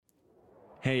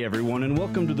Hey everyone, and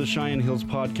welcome to the Cheyenne Hills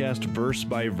Podcast, Verse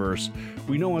by Verse.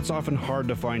 We know it's often hard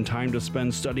to find time to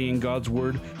spend studying God's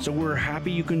Word, so we're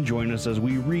happy you can join us as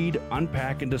we read,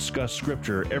 unpack, and discuss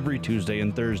Scripture every Tuesday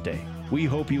and Thursday. We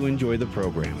hope you enjoy the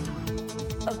program.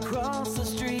 Across the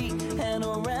street and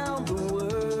around the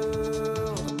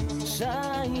world,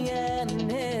 Cheyenne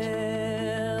Hills.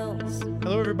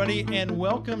 Hello, everybody, and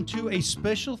welcome to a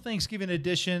special Thanksgiving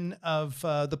edition of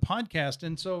the podcast.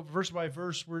 And so, verse by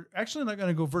verse, we're actually not going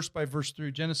to go verse by verse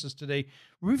through Genesis today.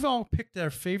 We've all picked our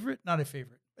favorite, not a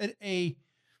favorite, a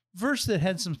verse that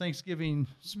had some Thanksgiving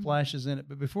splashes in it.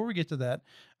 But before we get to that,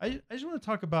 I just want to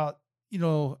talk about,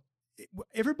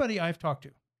 everybody I've talked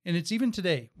to, and it's even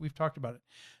today, we've talked about it,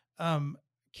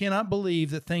 cannot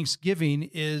believe that Thanksgiving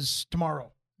is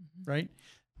tomorrow, right?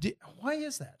 Why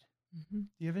is that? Do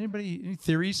you have any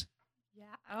theories? Yeah.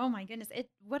 Oh my goodness.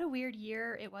 What a weird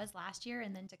year it was last year.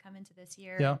 And then to come into this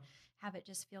year Yeah. and have it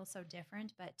just feel so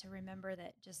different. But to remember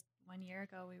that just 1 year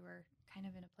ago, we were kind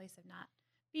of in a place of not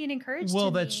being encouraged.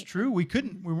 Well, to that's meet. true. We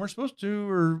weren't supposed to,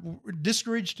 or were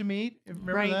discouraged to meet.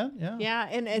 Remember Right. that? Yeah.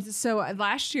 Yeah. So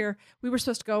last year we were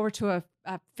supposed to go over to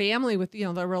a family with,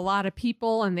 there were a lot of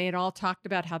people and they had all talked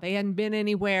about how they hadn't been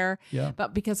anywhere. Yeah.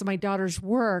 But because of my daughter's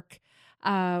work,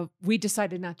 we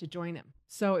decided not to join him.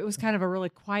 So it was kind of a really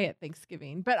quiet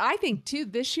Thanksgiving. But I think too,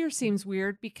 this year seems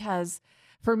weird because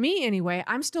for me anyway,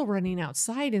 I'm still running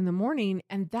outside in the morning,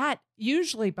 and that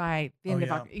usually by the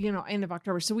end of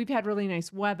October. So we've had really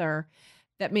nice weather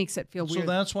that makes it feel So weird.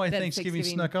 that's why that Thanksgiving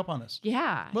snuck up on us.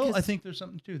 Yeah. Well, 'cause- I think there's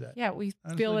something to that. yeah, we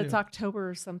Honestly feel it's do.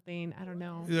 October or something. I don't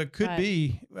know. It could But,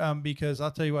 be because I'll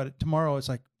tell you what, tomorrow is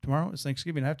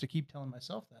Thanksgiving. I have to keep telling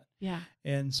myself that. Yeah.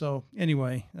 And so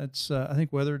anyway, that's I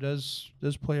think weather does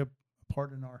play a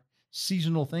part in our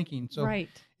seasonal thinking. So Right.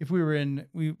 if we were in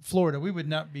Florida, we would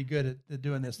not be good at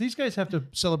doing this. These guys have to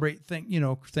celebrate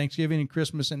Thanksgiving and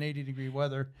Christmas in 80-degree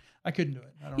weather. I couldn't do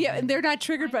it. I don't Yeah, know. and they're not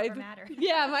triggered Might by never matter.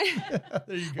 Yeah, my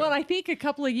There you go. Well, I think a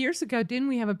couple of years ago, didn't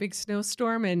we have a big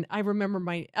snowstorm? And I remember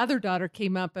my other daughter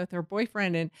came up with her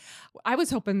boyfriend, and I was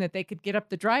hoping that they could get up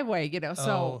the driveway,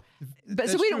 So, but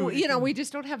that's so we true. don't, we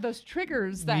just don't have those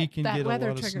triggers that we can that get weather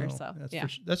a lot trigger. of snow. So That's yeah,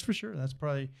 that's for sure. That's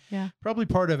Yeah. probably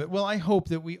part of it. Well, I hope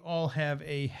that we all have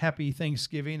a happy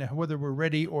Thanksgiving, whether we're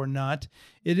ready or not.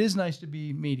 It is nice to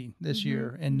be meeting this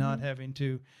year and not having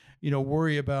to,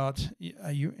 worry about.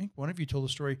 I think one of you told a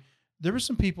story. There were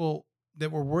some people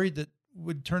that were worried that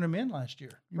would turn them in last year.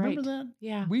 You remember that?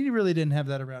 Yeah. We really didn't have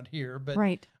that around here, but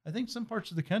Right. I think some parts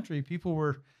of the country, people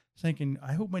were thinking,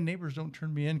 I hope my neighbors don't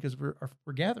turn me in because we're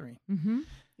gathering. Mm-hmm.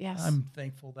 Yes. I'm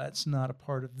thankful that's not a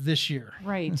part of this year.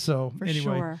 Right. So for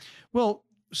anyway, sure. well,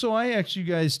 so I asked you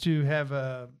guys to have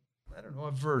a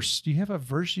verse. Do you have a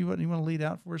verse you want to lead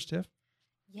out for us, Tiff?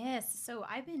 Yes. So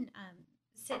I've been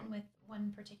sitting with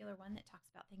one particular one that talks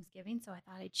about Thanksgiving. So I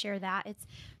thought I'd share that. It's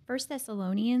 1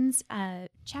 Thessalonians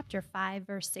chapter 5,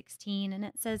 verse 16. And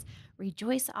it says,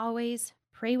 "Rejoice always,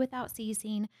 pray without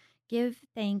ceasing, give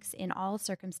thanks in all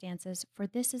circumstances, for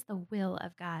this is the will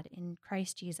of God in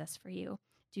Christ Jesus for you.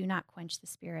 Do not quench the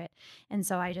spirit." And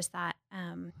so I just thought,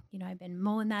 I've been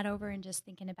mulling that over and just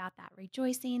thinking about that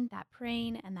rejoicing, that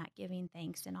praying, and that giving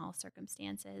thanks in all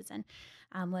circumstances, and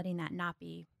letting that not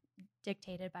be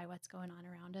dictated by what's going on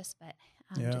around us, but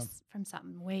just from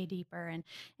something way deeper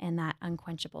and that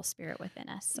unquenchable spirit within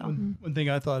us. So One thing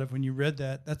I thought of when you read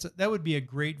that, that would be a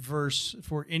great verse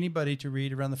for anybody to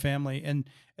read around the family. And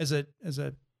as a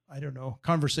I don't know,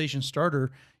 conversation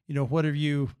starter, what are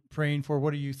you praying for?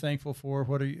 What are you thankful for?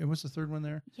 And what's the third one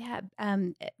there? yeah,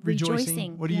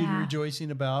 rejoicing. What are you Yeah. rejoicing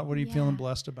about? What are you Yeah. feeling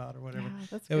blessed about or whatever? Yeah,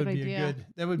 that's a That would good be idea.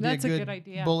 a good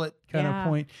idea. bullet kind of Yeah.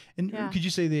 point. And Yeah. could you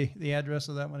say the address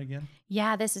of that one again?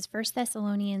 Yeah, this is 1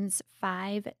 Thessalonians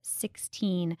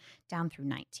 5:16 down through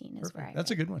 19 is where I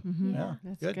That's a read. good one. Mhm. Yeah,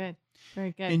 That's good.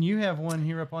 Very good. And you have one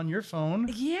here up on your phone.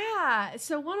 Yeah.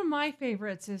 So one of my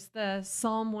favorites is the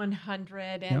Psalm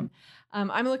 100. And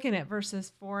I'm looking at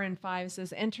verses 4 and 5. It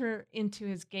says, "Enter into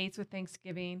his gates with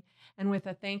thanksgiving and with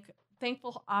a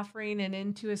thankful offering, and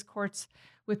into his courts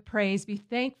with praise. Be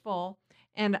thankful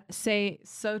and say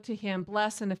so to him.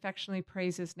 Bless and affectionately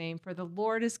praise his name. For the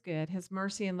Lord is good. His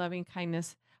mercy and loving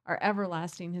kindness are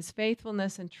everlasting. His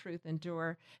faithfulness and truth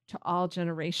endure to all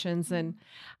generations." And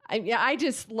I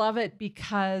just love it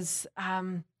because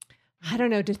I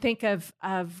don't know, to think of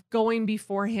going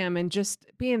before him and just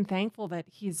being thankful that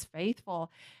he's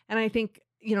faithful. And I think,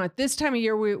 at this time of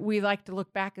year, we like to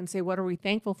look back and say, what are we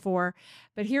thankful for?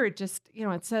 But here it just,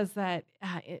 it says that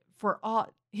for all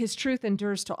his truth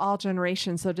endures to all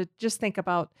generations. So to just think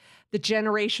about the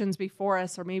generations before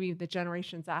us, or maybe the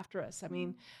generations after us. I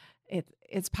mean,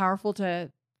 it's powerful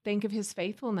to think of his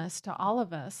faithfulness to all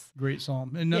of us. Great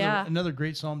psalm. Yeah. Another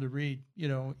great psalm to read,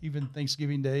 even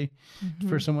Thanksgiving Day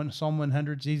for someone. Psalm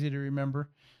 100 is easy to remember.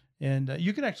 And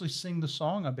you could actually sing the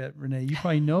song, I bet, Renee. You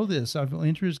probably know this. I've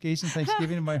entered his gates in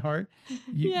thanksgiving in my heart.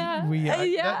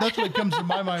 That's what comes to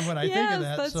my mind when I think of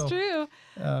that. That's true.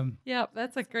 Yep,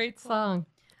 that's a great song.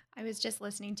 I was just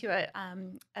listening to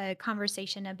a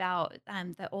conversation about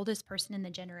the oldest person in the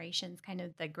generations, kind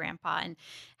of the grandpa, and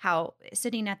how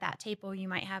sitting at that table, you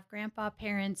might have grandpa,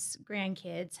 parents,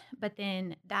 grandkids, but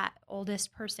then that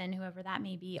oldest person, whoever that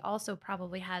may be, also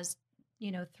probably has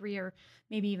 3 or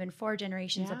maybe even 4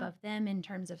 generations above them in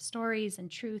terms of stories and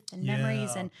truth and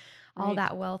memories and all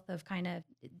that wealth of kind of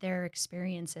their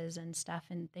experiences and stuff.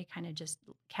 And they kind of just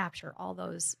capture all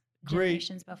those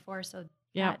generations before. So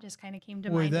that just kind of came to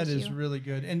mind. Boy, that is really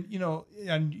good. And,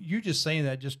 and you just saying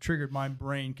that just triggered my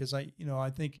brain because I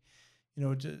think,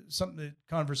 something that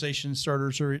conversation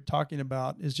starters are talking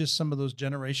about is just some of those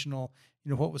generational,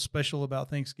 what was special about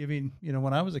Thanksgiving,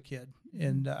 when I was a kid.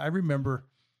 And I remember,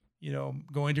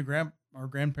 going to our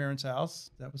grandparents' house.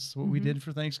 That was what we did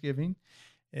for Thanksgiving.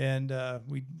 And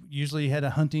we usually had a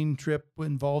hunting trip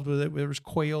involved with it. There was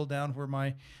quail down where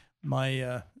my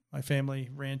family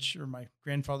ranch or my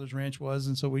grandfather's ranch was.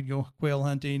 And so we'd go quail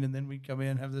hunting and then we'd come in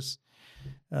and have this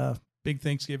big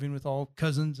Thanksgiving with all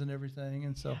cousins and everything.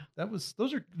 And so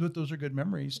those are good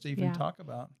memories to even talk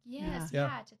about. Yes.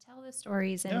 Yeah. To tell the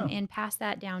stories and pass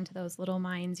that down to those little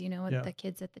minds, with the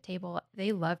kids at the table.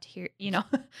 They love to hear,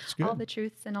 all the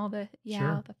truths and all the,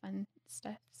 all the fun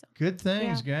stuff. So good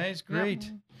things, guys. Great.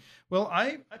 Yep. Well,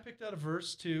 I picked out a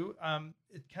verse too. I'm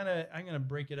going to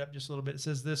break it up just a little bit. It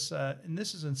says this, and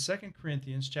this is in 2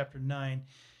 Corinthians chapter 9.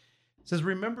 It says,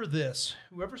 remember this,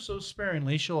 whoever sows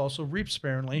sparingly shall also reap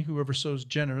sparingly. Whoever sows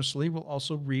generously will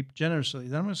also reap generously.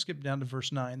 Then I'm going to skip down to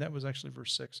verse 9. That was actually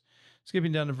verse 6.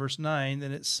 Skipping down to verse 9,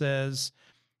 then it says,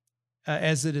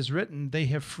 as it is written, they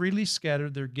have freely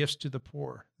scattered their gifts to the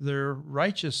poor. Their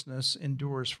righteousness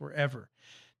endures forever.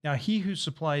 Now he who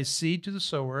supplies seed to the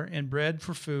sower and bread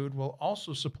for food will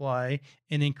also supply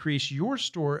and increase your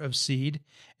store of seed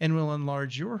and will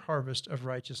enlarge your harvest of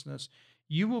righteousness.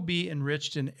 You will be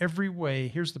enriched in every way.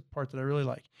 Here's the part that I really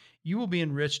like. You will be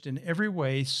enriched in every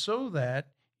way so that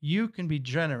you can be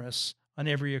generous on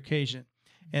every occasion.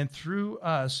 And through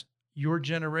us, your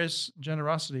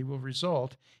generosity will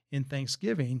result in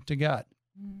thanksgiving to God.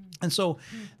 And so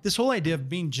this whole idea of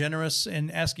being generous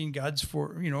and asking God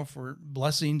for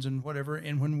blessings and whatever.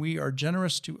 And when we are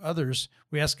generous to others,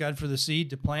 we ask God for the seed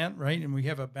to plant, right? And we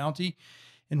have a bounty.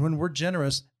 And when we're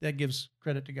generous, that gives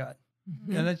credit to God.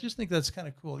 Mm-hmm. And I just think that's kind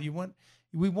of cool.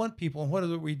 We want people, and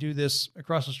whether we do this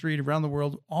across the street, around the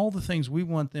world, all the things, we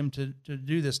want them to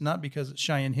do this, not because it's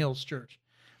Cheyenne Hills Church,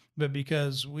 but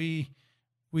because we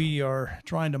are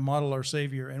trying to model our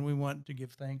Savior, and we want to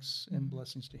give thanks and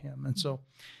blessings to Him. And so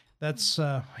that's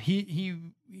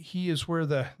He is where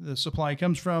the supply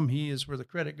comes from. He is where the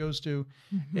credit goes to.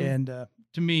 Mm-hmm. And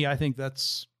to me, I think that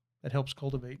helps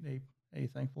cultivate a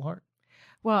thankful heart.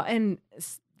 Well, and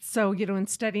so, in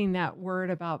studying that word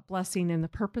about blessing and the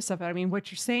purpose of it, I mean,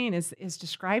 what you're saying is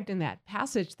described in that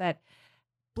passage, that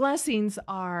blessings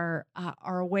are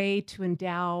a way to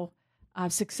endow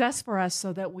success for us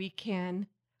so that we can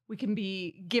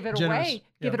give it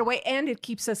away, and it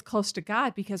keeps us close to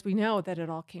God because we know that it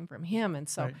all came from Him. And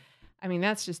so, right. I mean,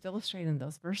 that's just illustrated in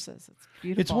those verses. It's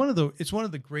beautiful. It's one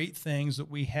of the great things that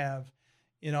we have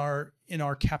in our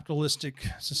capitalistic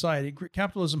society.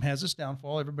 Capitalism has its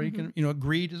downfall. Everybody can,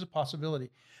 greed is a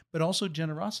possibility, but also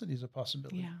generosity is a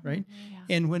possibility, right?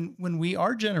 Yeah. And when we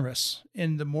are generous,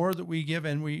 and the more that we give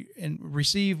and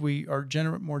receive, we are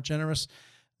more generous.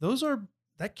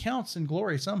 That counts in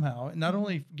glory somehow. And not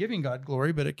only giving God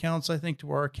glory, but it counts, I think,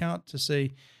 to our account to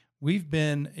say we've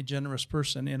been a generous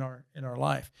person in our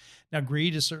life. Now,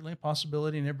 greed is certainly a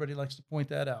possibility, and everybody likes to point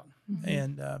that out. Mm-hmm.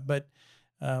 And but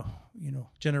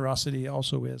generosity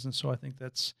also is. And so I think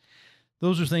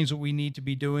those are things that we need to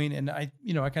be doing. And I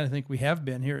kind of think we have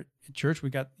been here at church. We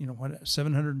got,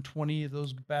 720 of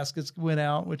those baskets went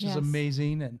out, which is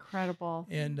amazing. And incredible.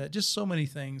 And just so many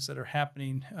things that are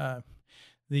happening.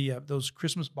 Those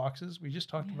Christmas boxes, we just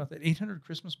talked about that, 800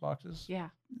 Christmas boxes. Yeah.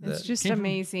 It's just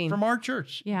amazing. From our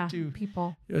church. Yeah. To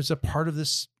people. As a part of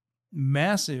this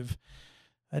massive,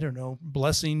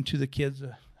 blessing to the kids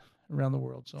around the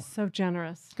world. So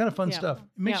generous. It's kind of fun stuff. It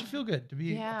makes you feel good to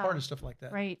be a part of stuff like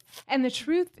that. Right. And the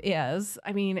truth is,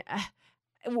 I mean,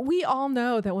 we all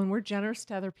know that when we're generous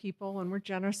to other people, when we're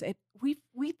generous,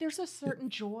 there's a certain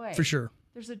joy. For sure.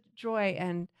 There's a joy.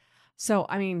 And so,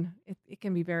 I mean, it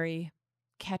can be very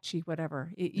catchy,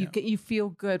 whatever. You feel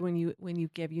good when you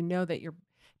give. You know that you're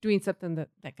doing something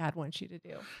that God wants you to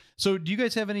do. So do you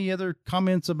guys have any other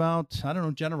comments about, I don't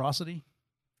know, generosity?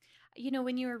 You know,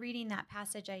 when you were reading that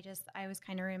passage, I was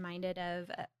kind of reminded of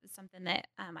something that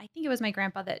I think it was my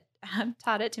grandpa that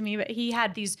taught it to me, but he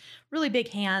had these really big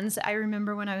hands. I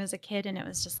remember when I was a kid, and it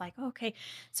was just like, okay.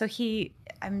 So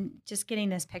I'm just getting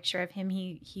this picture of him.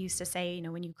 He used to say, you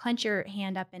know, when you clench your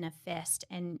hand up in a fist,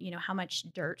 and you know how much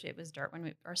dirt, it was dirt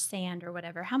or sand or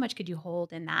whatever, how much could you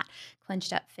hold in that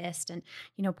clenched up fist, and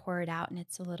you know, pour it out, and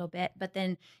it's a little bit, but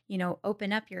then you know,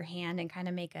 open up your hand and kind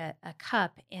of make a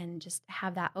cup and just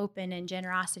have that open, and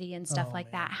generosity and stuff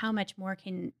like that. How much more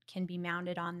can be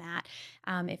mounted on that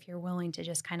if you're willing to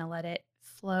just kind of let it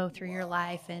flow through your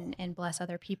life and bless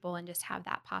other people, and just have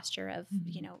that posture of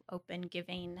you know, open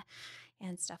giving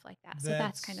and stuff like that. So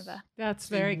that's kind of that's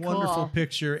very wonderful cool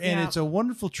picture, and it's a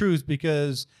wonderful truth,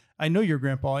 because I know your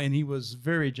grandpa, and he was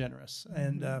very generous,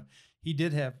 and he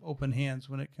did have open hands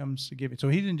when it comes to giving. So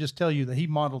he didn't just tell you that, he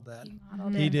modeled that.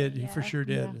 He did. He for sure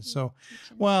did. Yeah. So,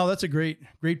 wow, that's a great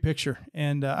picture.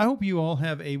 And I hope you all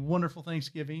have a wonderful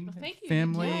Thanksgiving, Well, thank you.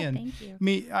 family, Yeah, and thank you.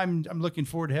 me. I'm looking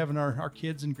forward to having our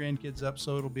kids and grandkids up.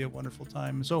 So it'll be a wonderful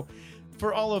time. So,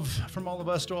 from all of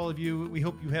us to all of you, we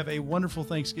hope you have a wonderful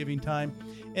Thanksgiving time.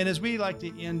 And as we like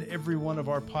to end every one of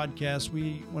our podcasts,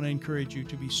 we want to encourage you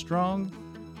to be strong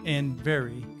and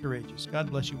very courageous.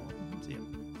 God bless you all. See you.